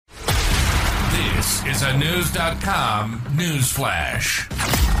This is a News.com news flash.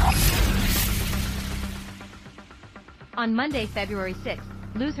 On Monday, February 6th,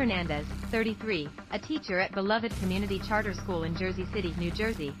 Luz Hernandez, 33, a teacher at Beloved Community Charter School in Jersey City, New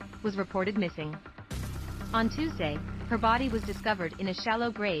Jersey, was reported missing. On Tuesday, her body was discovered in a shallow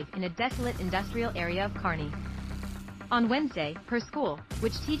grave in a desolate industrial area of Kearney. On Wednesday, her school,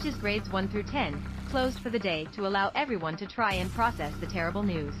 which teaches grades 1 through 10, closed for the day to allow everyone to try and process the terrible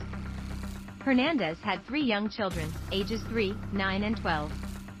news. Hernandez had 3 young children, ages 3, 9 and 12.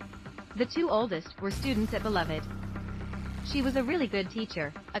 The 2 oldest were students at Beloved. She was a really good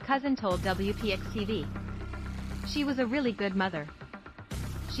teacher, a cousin told WPX-TV. She was a really good mother.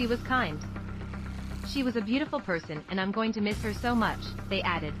 She was kind. She was a beautiful person and I'm going to miss her so much, they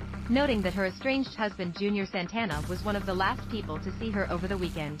added, noting that her estranged husband Junior Santana was one of the last people to see her over the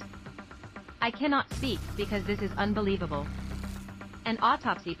weekend. I cannot speak because this is unbelievable. An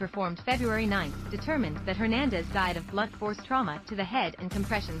autopsy performed February 9th determined that Hernandez died of blunt force trauma to the head and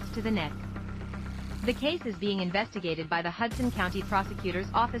compressions to the neck. The case is being investigated by the Hudson County Prosecutor's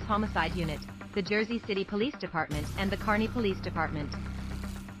Office Homicide Unit, the Jersey City Police Department and the Kearney Police Department.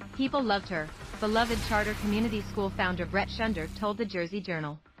 People loved her, Beloved Charter Community School founder Brett Schunder told the Jersey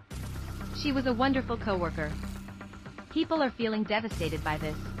Journal. She was a wonderful coworker. People are feeling devastated by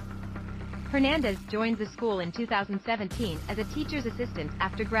this. Hernandez joined the school in 2017 as a teacher's assistant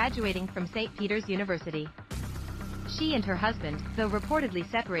after graduating from St. Peter's University. She and her husband, though reportedly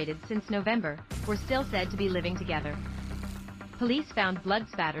separated since November, were still said to be living together. Police found blood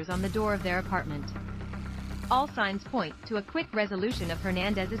spatters on the door of their apartment. All signs point to a quick resolution of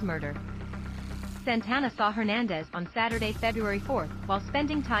Hernandez's murder. Santana saw Hernandez on Saturday, February 4th, while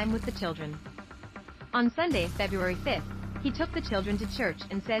spending time with the children. On Sunday, February 5th, he took the children to church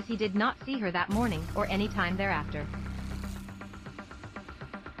and says he did not see her that morning or any time thereafter.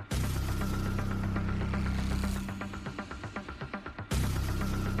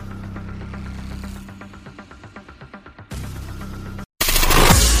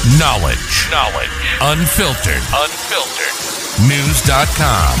 Knowledge. Unfiltered.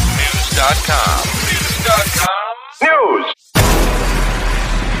 News.com.